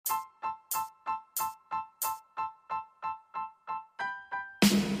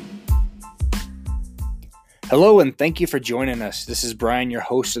Hello and thank you for joining us. This is Brian, your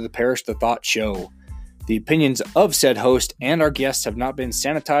host of the Perish the Thought Show. The opinions of said host and our guests have not been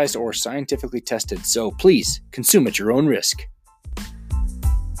sanitized or scientifically tested, so please consume at your own risk.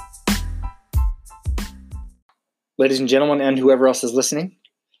 Ladies and gentlemen, and whoever else is listening,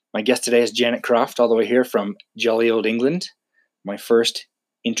 my guest today is Janet Croft, all the way here from jolly old England, my first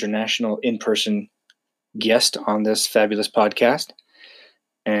international in-person guest on this fabulous podcast.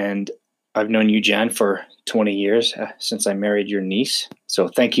 And I've known you, Jan, for 20 years since I married your niece. So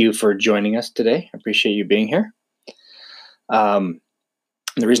thank you for joining us today. I appreciate you being here. The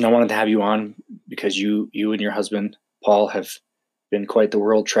reason I wanted to have you on, because you and your husband, Paul, have been quite the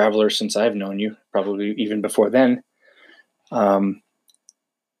world traveler since I've known you, probably even before then. And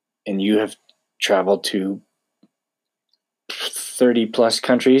you have traveled to 30 plus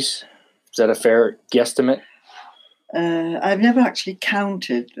countries. Is that a fair guesstimate? I've never actually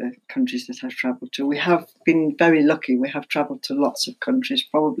counted the countries that I've travelled to. We have been very lucky. We have travelled to lots of countries,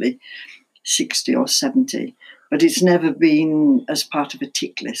 probably 60 or 70, but it's never been as part of a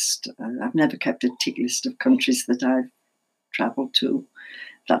tick list. I've never kept a tick list of countries that I've travelled to.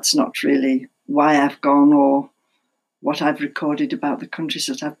 That's not really why I've gone or what I've recorded about the countries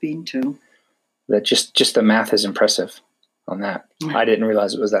that I've been to. That just the math is impressive on that. I didn't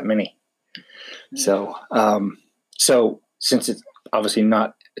realize it was that many. So since it's obviously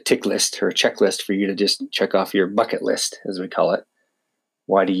not a tick list or a checklist for you to just check off your bucket list, as we call it,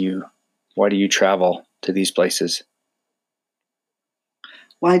 why do you travel to these places?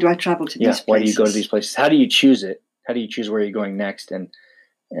 Why do I travel to these places? Why do you go to these places? How do you choose it? How do you choose where you're going next? And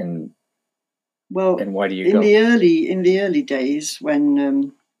why do you go? In the early days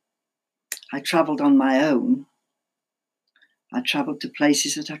when I travelled on my own, I travelled to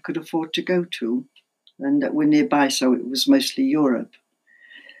places that I could afford to go to and that were nearby, so it was mostly Europe.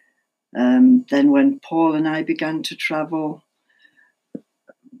 Then when Paul and I began to travel,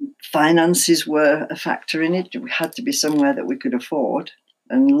 finances were a factor in it. We had to be somewhere that we could afford,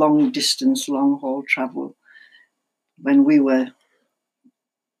 and long distance, long haul travel. When we were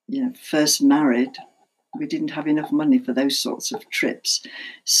first married, we didn't have enough money for those sorts of trips.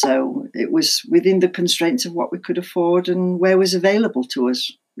 So it was within the constraints of what we could afford and where was available to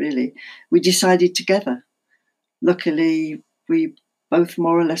us, really. We decided together. Luckily, we both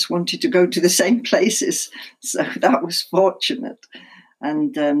more or less wanted to go to the same places. So that was fortunate.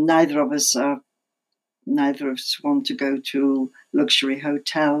 And neither of us want to go to luxury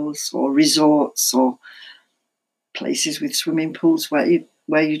hotels or resorts or places with swimming pools where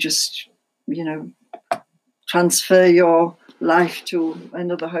you just, transfer your life to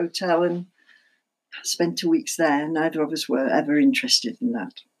another hotel and spend 2 weeks there. Neither of us were ever interested in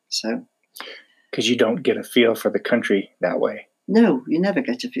that. So, because you don't get a feel for the country that way. No, you never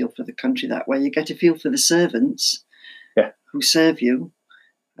get a feel for the country that way. You get a feel for the servants who serve you,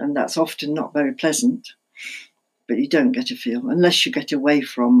 and that's often not very pleasant. But you don't get a feel unless you get away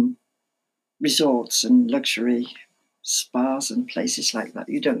from resorts and luxury spas and places like that.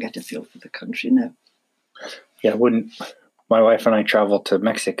 You don't get a feel for the country, no. Yeah, my wife and I travel to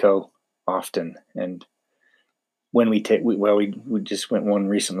Mexico often, and when we just went one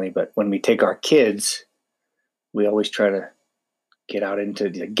recently, but when we take our kids, we always try to get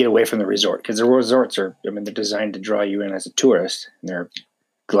away from the resort, because the resorts they're designed to draw you in as a tourist, and they're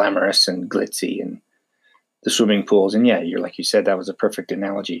glamorous and glitzy, and the swimming pools, and you're like you said, that was a perfect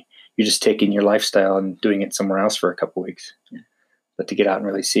analogy. You're just taking your lifestyle and doing it somewhere else for a couple of weeks. Yeah. But to get out and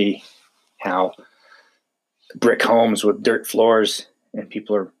really see how brick homes with dirt floors and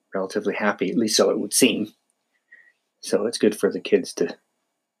people are relatively happy, at least so it would seem. So it's good for the kids to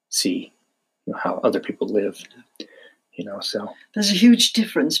see how other people live. So there's a huge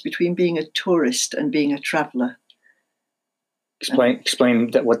difference between being a tourist and being a traveller.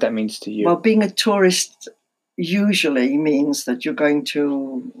 Explain what that means to you. Well, being a tourist usually means that you're going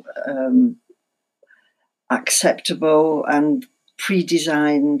to acceptable and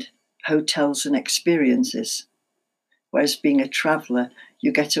pre-designed hotels and experiences, whereas being a traveller,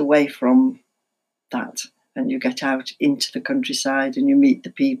 you get away from that and you get out into the countryside and you meet the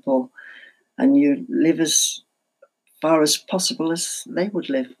people and you live as far as possible as they would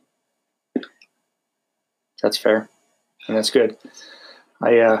live. That's fair, and that's good.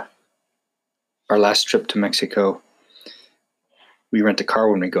 Our last trip to Mexico, we rent a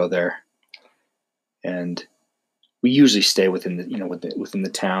car when we go there, and we usually stay within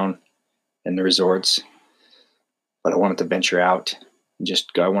the town and the resorts. But I wanted to venture out and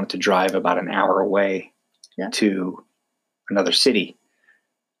just go. I wanted to drive about an hour away to another city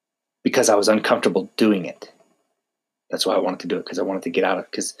because I was uncomfortable doing it. That's why I wanted to do it, because I wanted to get out of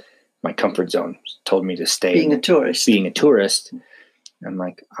it. Because my comfort zone. Told me to stay. Being a tourist. Being a tourist. I'm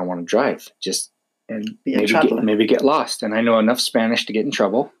like, I want to drive. Just and Be a traveler. maybe get lost. And I know enough Spanish to get in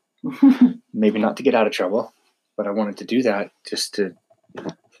trouble. Maybe not to get out of trouble, but I wanted to do that just to,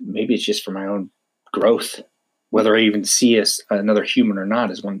 maybe it's just for my own growth. Whether I even see another human or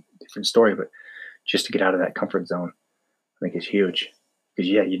not is one different story, but just to get out of that comfort zone, I think is huge. Because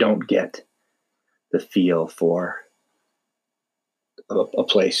you don't get the feel for a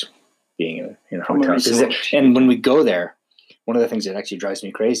place being in a hotel. And when we go there, one of the things that actually drives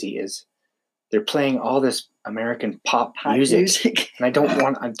me crazy is they're playing all this American pop music. And I don't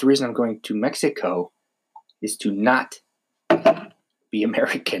want, the reason I'm going to Mexico is to not be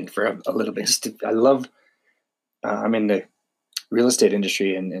American for a little bit. I love, I'm in the real estate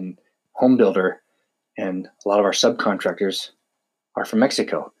industry and home builder, and a lot of our subcontractors are from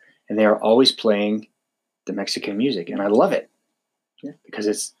Mexico, and they are always playing the Mexican music. And I love it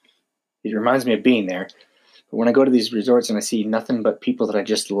because it reminds me of being there. But when I go to these resorts and I see nothing but people that I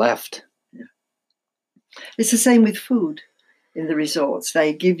just left. It's the same with food in the resorts.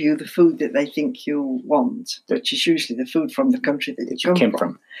 They give you the food that they think you want, which is usually the food from the country that you came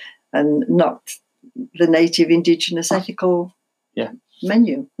from. And not the native, indigenous, ethical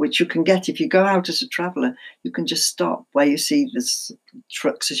menu, which you can get if you go out as a traveller. You can just stop where you see the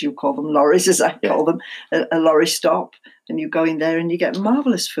trucks, as you call them, lorries, as I call them, a lorry stop, and you go in there and you get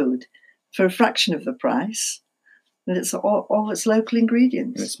marvellous food for a fraction of the price. And it's all its local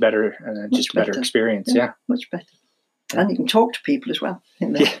ingredients. And it's better, just better experience, much better. And you can talk to people as well.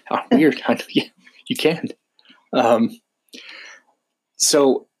 Weird. You can.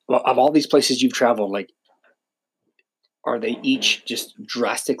 So, of all these places you've traveled, like, are they each just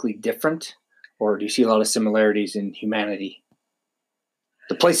drastically different, or do you see a lot of similarities in humanity?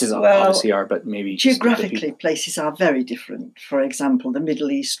 The places obviously are, but maybe geographically, places are very different. For example, the Middle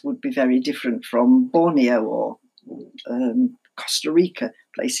East would be very different from Borneo or Costa Rica,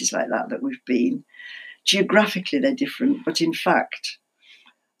 places like that we've been. Geographically, they're different, but in fact,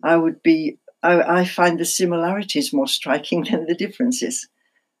 I find the similarities more striking than the differences.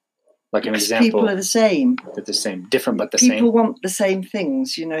 Like an example, people are the same. They're the same, different but the same. People want the same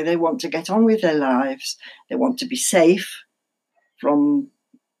things. They want to get on with their lives. They want to be safe from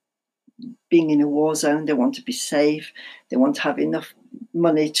being in a war zone. They want to be safe. They want to have enough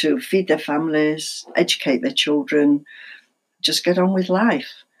money to feed their families, educate their children, just get on with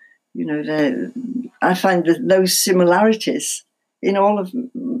life. I find that those similarities in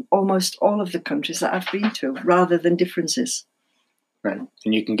almost all of the countries that I've been to, rather than differences. Right.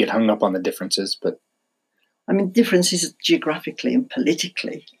 And you can get hung up on the differences, but differences geographically and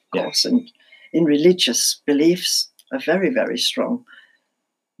politically, of course, and in religious beliefs are very, very strong.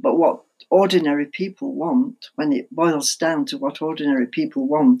 But what ordinary people want, when it boils down to what ordinary people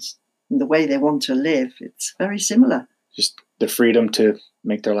want and the way they want to live, it's very similar. Just the freedom to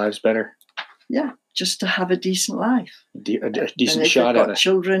make their lives better. Yeah, just to have a decent life. A decent shot at it.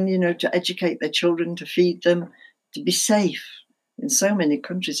 Children, to educate their children, to feed them, to be safe. In so many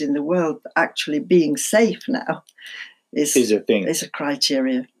countries in the world, actually being safe now is a thing. Is a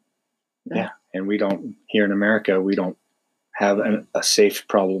criteria. Yeah, and we don't, here in America, we don't have a safe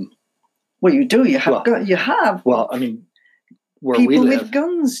problem. Well, you do. You have. Well, where people we live, with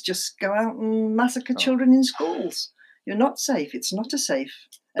guns just go out and massacre children in schools. You're not safe. It's not a safe.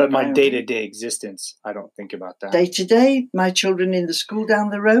 But my day-to-day existence, I don't think about that. Day-to-day, my children in the school down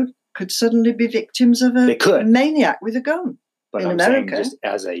the road could suddenly be victims of a maniac with a gun. But I'm saying, just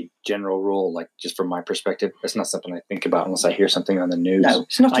as a general rule, like just from my perspective, it's not something I think about unless I hear something on the news. No,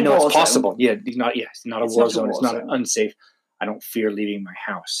 it's not. I know it's possible. Yeah, it's not a war zone. It's not unsafe. I don't fear leaving my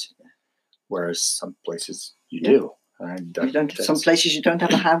house, whereas some places you do. And some places you don't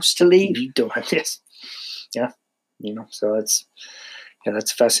have a house to leave. You don't have this. Yeah, So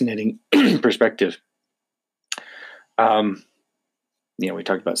that's a fascinating perspective. We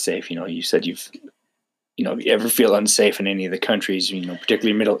talked about safe. You said if you ever feel unsafe in any of the countries,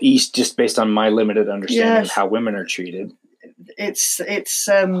 particularly Middle East, just based on my limited understanding of how women are treated. It's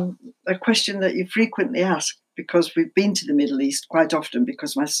a question that you frequently ask, because we've been to the Middle East quite often,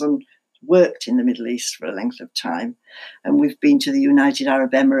 because my son worked in the Middle East for a length of time, and we've been to the United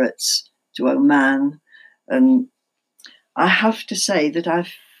Arab Emirates, to Oman, and I have to say that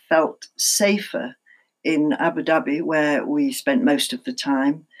I've felt safer in Abu Dhabi, where we spent most of the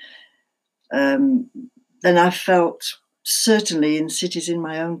time, than I felt certainly in cities in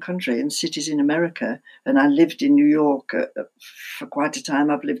my own country, in cities in America. And I lived in New York for quite a time.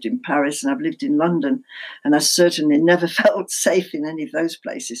 I've lived in Paris and I've lived in London, and I certainly never felt safe in any of those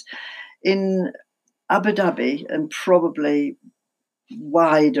places. In Abu Dhabi, and probably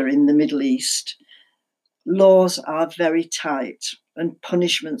wider in the Middle East. Laws are very tight and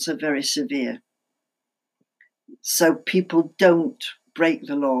punishments are very severe. So people don't break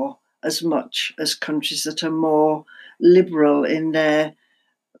the law as much as countries that are more liberal in their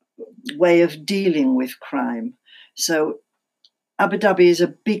way of dealing with crime. So Abu Dhabi is a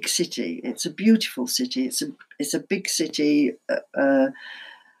big city. It's a beautiful city. It's a big city.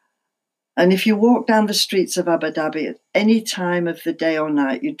 And if you walk down the streets of Abu Dhabi at any time of the day or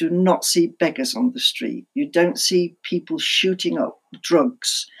night, you do not see beggars on the street. You don't see people shooting up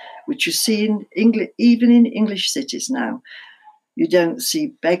drugs, which you see in English, even in English cities now. You don't see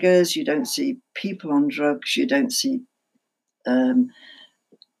beggars. You don't see people on drugs. You don't see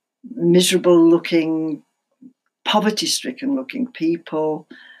miserable-looking, poverty-stricken-looking people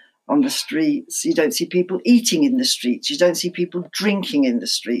on the streets. You don't see people eating in the streets. You don't see people drinking in the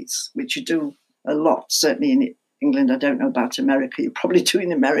streets, which you do a lot, certainly in England. I don't know about America. You probably do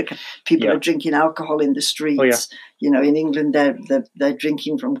in America. People are drinking alcohol in the streets. Oh, yeah. You know, in England, they're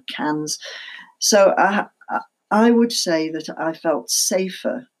drinking from cans. So I would say that I felt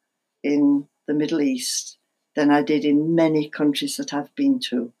safer in the Middle East than I did in many countries that I've been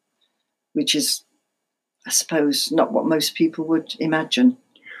to, which is, I suppose, not what most people would imagine.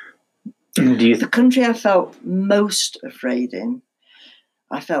 The country I felt most afraid in,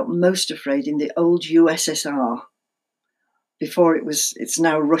 I felt most afraid in the old USSR. Before it's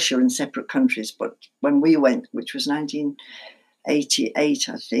now Russia and separate countries, but when we went, which was 1988,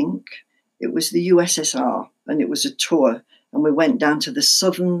 I think, it was the USSR, and it was a tour, and we went down to the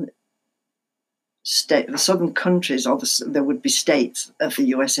southern countries, or there would be states of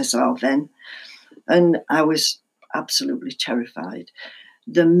the USSR then, and I was absolutely terrified.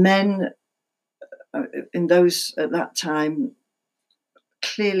 The men in those at that time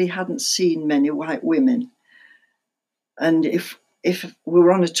clearly hadn't seen many white women, and if we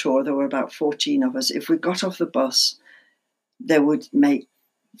were on a tour, there were about 14 of us. If we got off the bus, they would make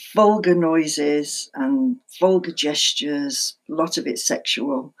vulgar noises and vulgar gestures, a lot of it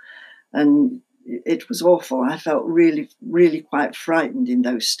sexual, and it was awful. I felt really, really quite frightened in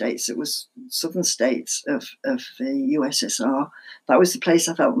those states. It was southern states of the USSR. That was the place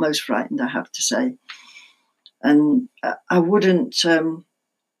I felt most frightened, I have to say. And I wouldn't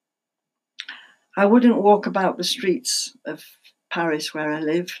walk about the streets of Paris where I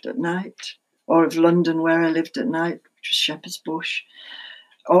lived at night, or of London where I lived at night, which was Shepherd's Bush,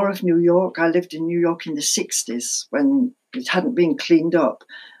 or of New York. I lived in New York in the 60s when it hadn't been cleaned up.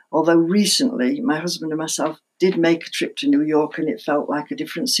 Although recently, my husband and myself did make a trip to New York and it felt like a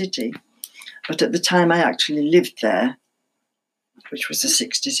different city. But at the time I actually lived there, which was the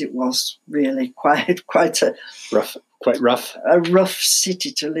 60s, it was really quite a rough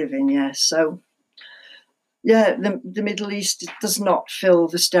city to live in, yes. So, yeah, the Middle East does not fill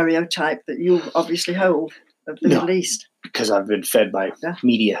the stereotype that you obviously hold of the Middle East. Because I've been fed by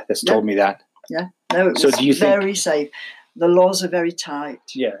media that's told me that. Yeah, no, it was very safe. The laws are very tight.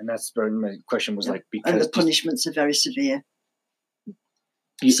 Yeah, and that's where my question was like, because and the punishments are very severe.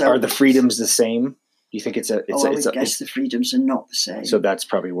 Are the freedoms the same? Do you think it's a? I guess the freedoms are not the same. So that's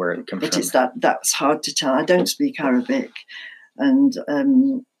probably where it comes from. But that's hard to tell. I don't speak Arabic, and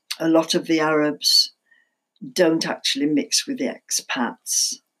a lot of the Arabs don't actually mix with the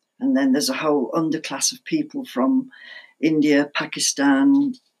expats. And then there's a whole underclass of people from India,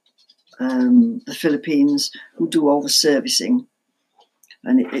 Pakistan, the Philippines, who do all the servicing.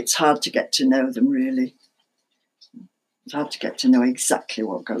 And it's hard to get to know them, really. It's hard to get to know exactly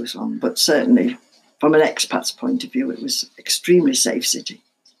what goes on. But certainly, from an expat's point of view, it was an extremely safe city.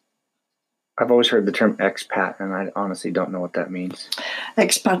 I've always heard the term expat, and I honestly don't know what that means.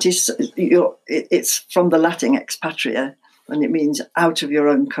 Expat is, it's from the Latin expatria, and it means out of your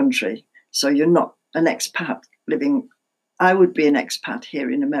own country. So you're not an expat living. I would be an expat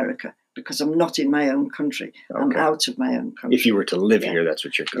here in America because I'm not in my own country. Okay. I'm out of my own country. If you were to live here, that's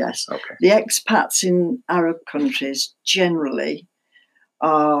what you're doing. Yes. Okay. The expats in Arab countries generally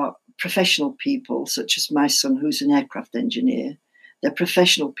are professional people, such as my son, who's an aircraft engineer. They're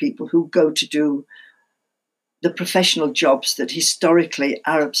professional people who go to do the professional jobs that historically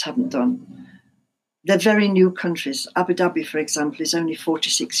Arabs haven't done. They're very new countries. Abu Dhabi, for example, is only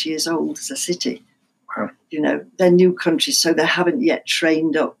 46 years old as a city. Wow. You know, they're new countries, so they haven't yet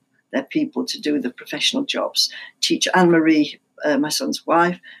trained up their people to do the professional jobs. Teacher Anne-Marie, my son's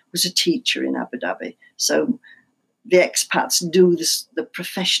wife, was a teacher in Abu Dhabi. So the expats do the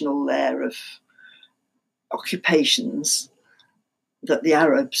professional layer of occupations that the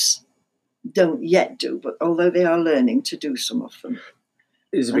Arabs don't yet do, but although they are learning to do some of them.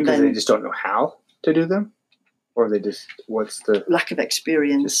 Is it because they just don't know how to do them? Or they just, what's the... Lack of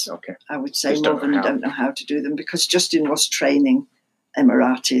experience, okay. I would say, Just more don't know than how. don't know how to do them, because Justin was training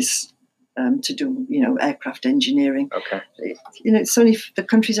Emiratis to do, aircraft engineering. Okay. It's only, the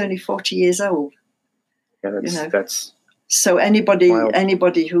country's only 40 years old. Yeah, that's so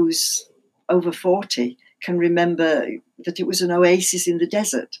anybody who's over 40 can remember that it was an oasis in the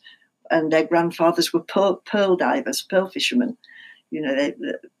desert, and their grandfathers were pearl divers, pearl fishermen.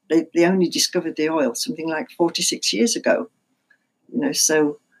 They only discovered the oil something like 46 years ago.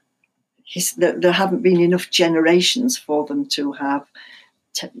 So there haven't been enough generations for them to have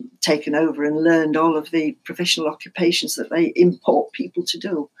taken over and learned all of the professional occupations that they import people to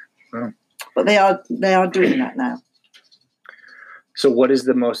do. Oh. But they are doing that now. So what is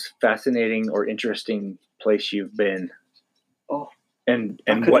the most fascinating or interesting place you've been? Oh, and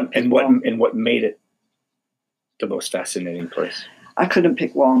what made it the most fascinating place? I couldn't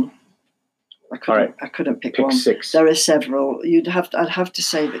pick one. I couldn't pick one. 6. There are several. I'd have to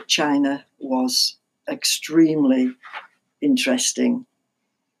say that China was extremely interesting.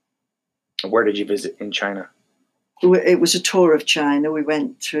 Where did you visit in China? It was a tour of China. We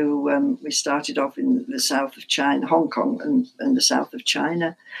went to, we started off in the south of China, Hong Kong and the south of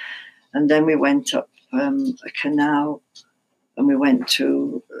China. And then we went up a canal, and we went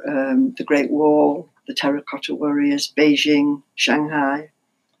to the Great Wall, the Terracotta Warriors, Beijing, Shanghai.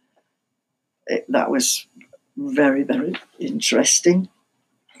 That was very, very interesting.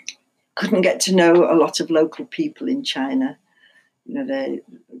 Couldn't get to know a lot of local people in China.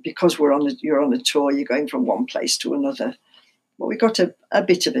 Because you're on a tour, you're going from one place to another. But we got a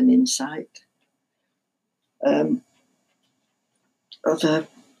bit of an insight.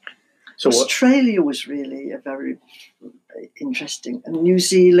 Australia was really a very interesting, and New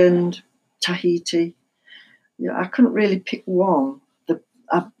Zealand, Tahiti. I couldn't really pick one.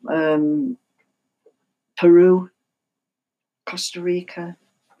 Peru, Costa Rica.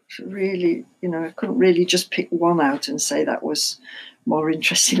 Really, I couldn't really just pick one out and say that was more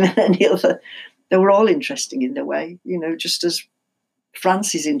interesting than any other. They were all interesting in their way, just as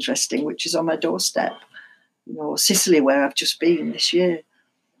France is interesting, which is on my doorstep, or Sicily, where I've just been this year.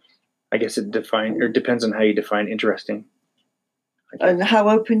 I guess it depends on how you define interesting. And how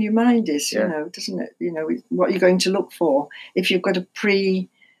open your mind is, doesn't it? What you're going to look for. If you've got a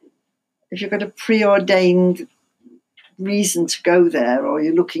preordained reason to go there, or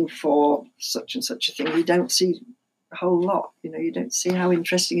you're looking for such and such a thing, you don't see a whole lot. You don't see how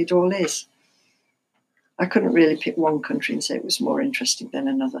interesting it all is. I couldn't really pick one country and say it was more interesting than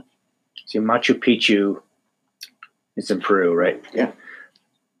another. See, Machu Picchu is in Peru, right? Yeah.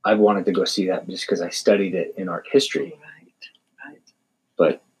 I've wanted to go see that just because I studied it in art history.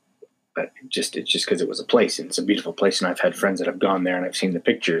 Right. But it's just because it was a place, and it's a beautiful place, and I've had friends that have gone there and I've seen the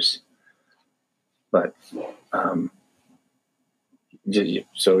pictures. But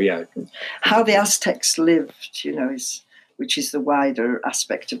so yeah, how the Aztecs lived, which is the wider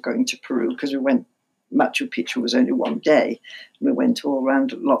aspect of going to Peru, because Machu Picchu was only one day. We went all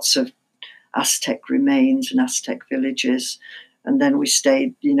around lots of Aztec remains and Aztec villages, and then we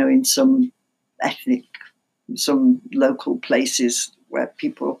stayed, in some local places where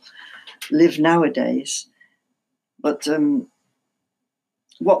people live nowadays. But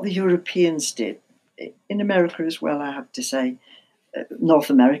what the Europeans did in America as well, I have to say, North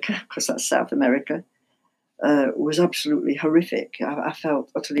America, because that's South America, was absolutely horrific. I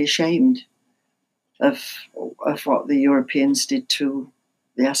felt utterly ashamed of what the Europeans did to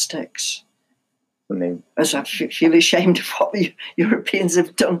the Aztecs. As I feel ashamed of what the Europeans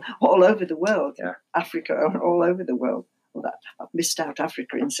have done all over the world, Africa, all over the world. Well, I've missed out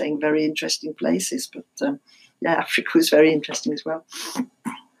Africa in saying very interesting places, but Africa was very interesting as well.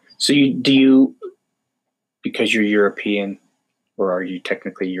 So do you, because you're European, or are you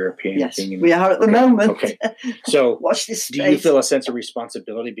technically European? Yes, we are at the moment. Okay. So watch this space. Do you feel a sense of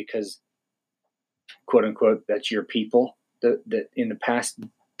responsibility because, quote unquote, that's your people that in the past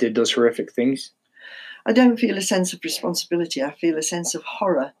did those horrific things? I don't feel a sense of responsibility. I feel a sense of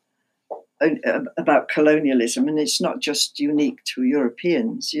horror about colonialism, and it's not just unique to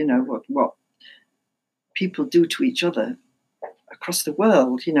Europeans. What people do to each other across the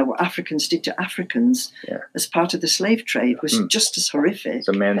world. What Africans did to Africans as part of the slave trade was just as horrific.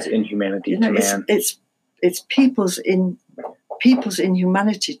 So man's inhumanity to man. It's people's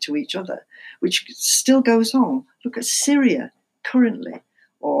inhumanity to each other, which still goes on. Look at Syria currently,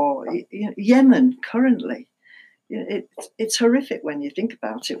 or Yemen currently. It's horrific when you think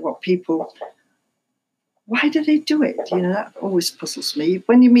about it. Why do they do it? That always puzzles me.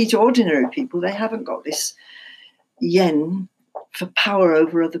 When you meet ordinary people, they haven't got this yen for power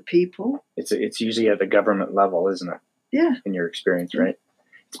over other people. It's usually at the government level, isn't it? Yeah. In your experience, right?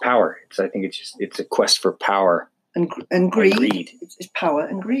 It's power. I think it's a quest for power and greed. It's power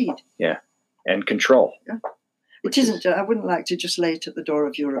and greed. Yeah, and control. Yeah. It isn't. I wouldn't like to just lay it at the door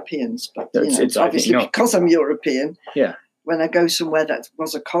of Europeans, but it's obviously because I'm European. Yeah. When I go somewhere that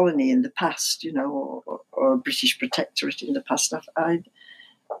was a colony in the past, or a British protectorate in the past, I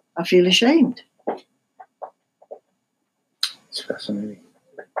feel ashamed. It's fascinating.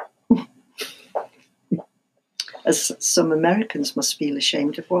 As some Americans must feel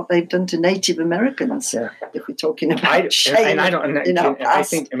ashamed of what they've done to Native Americans. Yeah. If we're talking about shame, I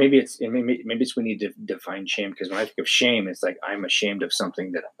think maybe it's we need to define shame, because when I think of shame, it's like I'm ashamed of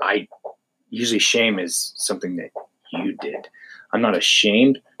something that I usually shame is something that you did. I'm not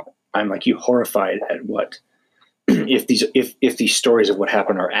ashamed. I'm like you, horrified at what if these stories of what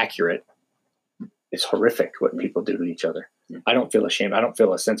happened are accurate. It's horrific what people do to each other. I don't feel ashamed. I don't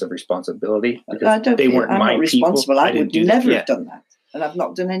feel a sense of responsibility because they weren't my responsible. people. I would never have done that, and I've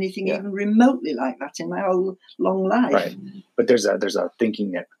not done anything even remotely like that in my whole long life. Right, but there's a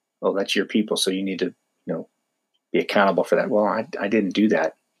thinking that that's your people, so you need to be accountable for that. Well, I didn't do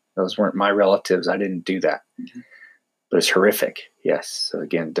that. Those weren't my relatives. I didn't do that. Mm-hmm. But it's horrific. Yes. So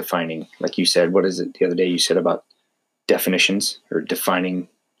again, defining, like you said, what is it the other day you said about definitions or defining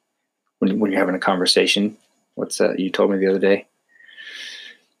when you're having a conversation? What's you told me the other day?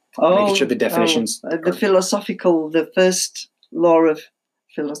 Making sure the definitions. The first law of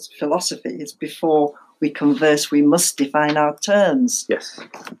philosophy is before we converse, we must define our terms. Yes.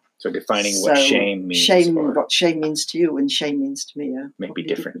 So defining what shame means. What shame means to you and shame means to me. May be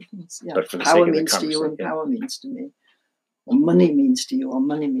different. Yeah. But for the power means to you and power means to me. Or money means to you or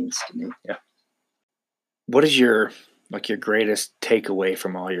money means to me. Yeah. What is your greatest takeaway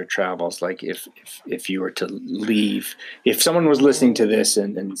from all your travels? Like if you were to leave, if someone was listening to this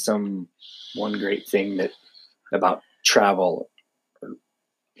and some one great thing that about travel.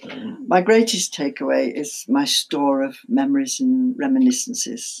 My greatest takeaway is my store of memories and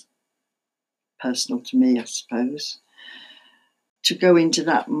reminiscences, personal to me, I suppose. To go into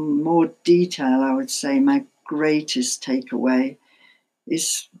that more detail, I would say my greatest takeaway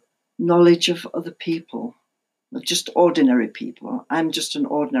is knowledge of other people. Just ordinary people. I'm just an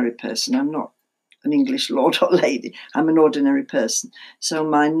ordinary person. I'm not an English lord or lady. I'm an ordinary person. So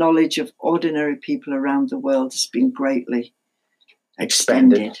my knowledge of ordinary people around the world has been greatly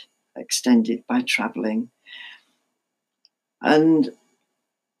extended by traveling. And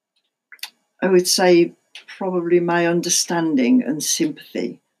I would say probably my understanding and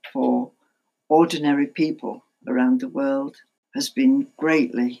sympathy for ordinary people around the world has been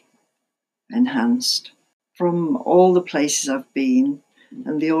greatly enhanced. From all the places I've been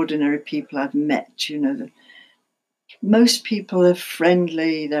and the ordinary people I've met, most people are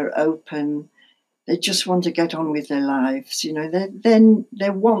friendly, they're open, they just want to get on with their lives.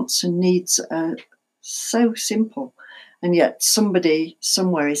 Their wants and needs are so simple, and yet somebody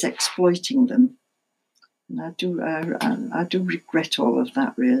somewhere is exploiting them. And I do regret all of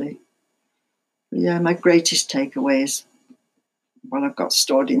that, really. But yeah, my greatest takeaway is what I've got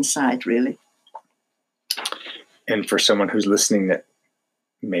stored inside, really. And for someone who's listening that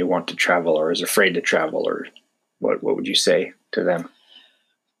may want to travel or is afraid to travel, or what would you say to them?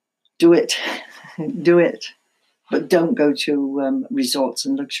 Do it. Do it. But don't go to resorts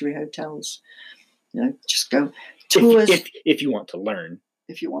and luxury hotels. Just go. Tours. If you want to learn.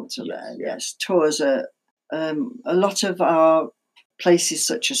 If you want to learn, yes. Tours are a lot of our places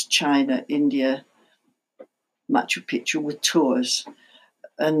such as China, India, Machu Picchu were tours.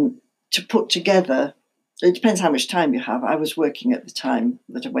 And to put together, it depends how much time you have. I was working at the time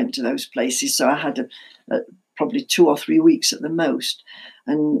that I went to those places, so I had probably 2 or 3 weeks at the most.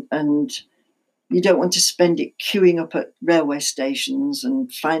 And you don't want to spend it queuing up at railway stations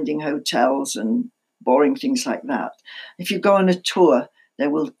and finding hotels and boring things like that. If you go on a tour, they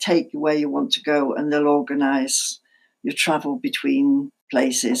will take you where you want to go and they'll organise your travel between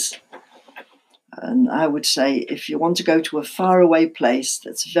places. And I would say if you want to go to a faraway place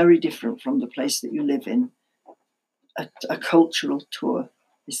that's very different from the place that you live in, a cultural tour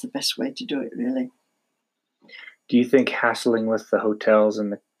is the best way to do it, really. Do you think hassling with the hotels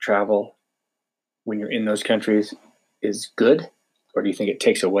and the travel when you're in those countries is good? Or do you think it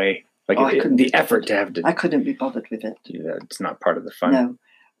takes away the effort to have to... I couldn't be bothered with it. It's not part of the fun.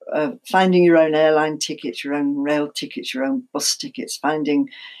 No. Finding your own airline tickets, your own rail tickets, your own bus tickets, finding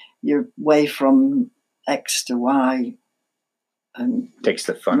your way from X to Y takes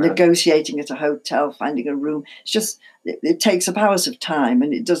the fun out. Negotiating at a hotel, finding a room. It's just, it takes up hours of time,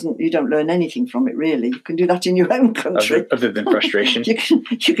 and you don't learn anything from it, really. You can do that in your own country. Other than frustration.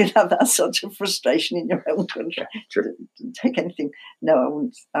 you can have that sort of frustration in your own country. Yeah, true. Take anything. No,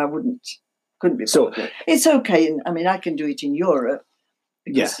 I wouldn't. Couldn't be. So it's okay. I can do it in Europe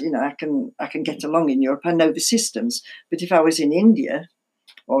because I can get along in Europe. I know the systems. But if I was in India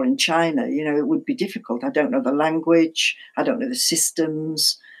or in China, it would be difficult. I don't know the language. I don't know the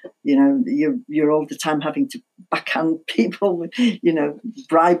systems. You're all the time having to backhand people.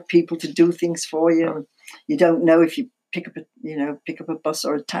 Bribe people to do things for you. Oh. You don't know if you pick up a bus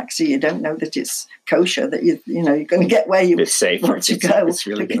or a taxi. You don't know that it's kosher. That you're going to get where you it's safe. want to go. It's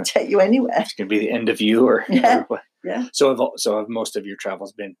really going to take you anywhere. It's going to be the end of you, or what? Yeah. So have most of your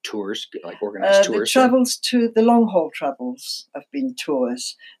travels been tours, like organized tours? The long haul travels have been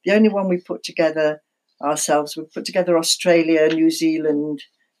tours. The only one we put together ourselves, we put together Australia, New Zealand,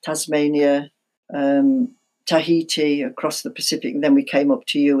 Tasmania, Tahiti, across the Pacific, and then we came up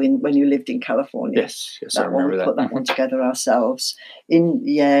to you when you lived in California. Yes, I remember that. We put that one together ourselves.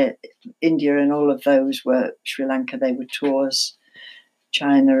 India and all of those were Sri Lanka. They were tours.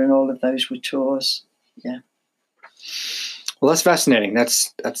 China and all of those were tours. Yeah. Well, that's fascinating.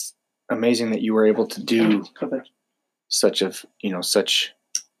 That's amazing that you were able to do such to be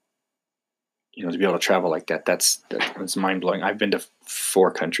able to travel like that. That's mind blowing. I've been to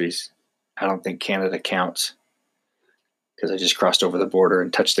 4 countries. I don't think Canada counts because I just crossed over the border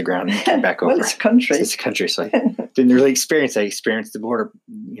and touched the ground and came back over. Well, it's a country. It's a country, so I didn't really experience. I experienced the border.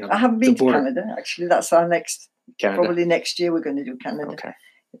 I haven't been to Canada actually. That's our next. Canada. Probably next year we're going to do Canada. Okay.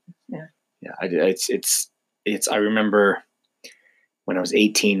 Yeah. It's. I remember when I was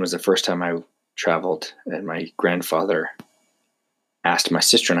 18 was the first time I traveled, and my grandfather asked my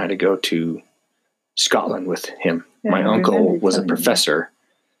sister and I to go to Scotland with him. Yeah, my uncle was a professor,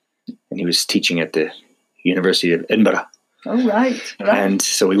 and he was teaching at the University of Edinburgh. Oh, right. And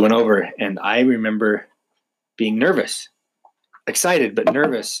so we went over, and I remember being nervous, excited, but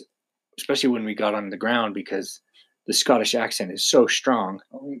nervous, especially when we got on the ground because the Scottish accent is so strong.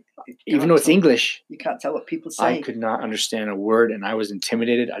 Even though it's English, you can't tell what people say. I could not understand a word, and I was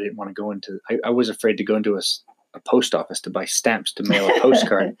intimidated. I didn't want to go into. I was afraid to go into a post office to buy stamps to mail a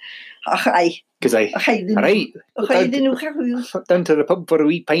postcard. Because I down to the pub for a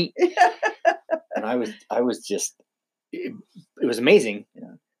wee pint, and I was just. It was amazing.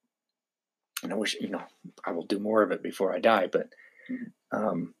 Yeah. And I wish I will do more of it before I die, but.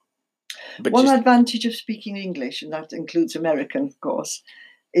 But one advantage of speaking English, and that includes American, of course,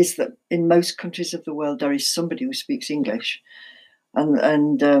 is that in most countries of the world there is somebody who speaks English,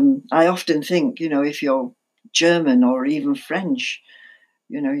 and I often think if you're German or even French,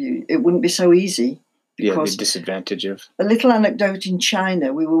 it wouldn't be so easy because the disadvantage of a little anecdote in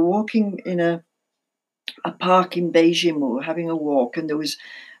China. We were walking in a park in Beijing. We were having a walk, and there was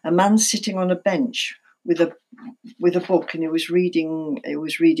a man sitting on a bench with a book, and he was reading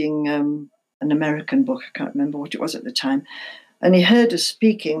an American book. I can't remember what it was at the time. And he heard us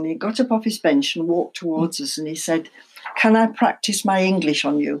speaking, and he got up off his bench and walked towards us, and he said, "Can I practice my English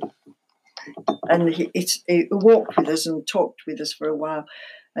on you?" And he walked with us and talked with us for a while.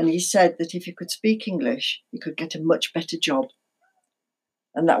 And he said that if he could speak English, he could get a much better job.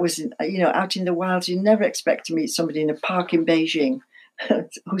 And that was, out in the wilds, you never expect to meet somebody in a park in Beijing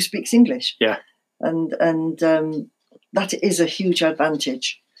who speaks English. Yeah. And that is a huge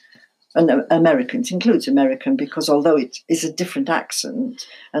advantage. And Americans, includes American, because although it is a different accent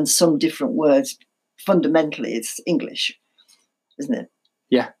and some different words, fundamentally it's English, isn't it?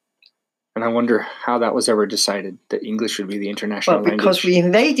 Yeah. And I wonder how that was ever decided, that English would be the international language. Because we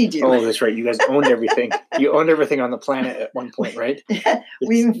invaded you. Oh, that's right. You guys owned everything. You owned everything on the planet at one point, right? Yeah,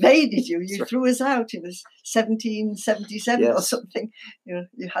 we invaded you. You threw us out in 1777 or something. You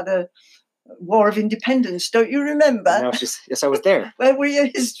had a War of Independence, don't you remember? No, yes, I was there. Where were your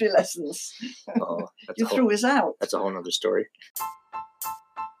history lessons? Oh, you threw us out. That's a whole other story.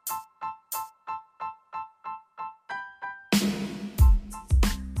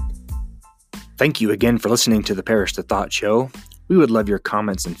 Thank you again for listening to the Parish to Thought Show. We would love your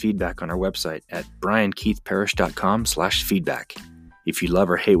comments and feedback on our website at briankeithparish.com/feedback. If you love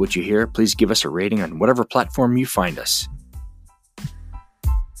or hate what you hear, please give us a rating on whatever platform you find us.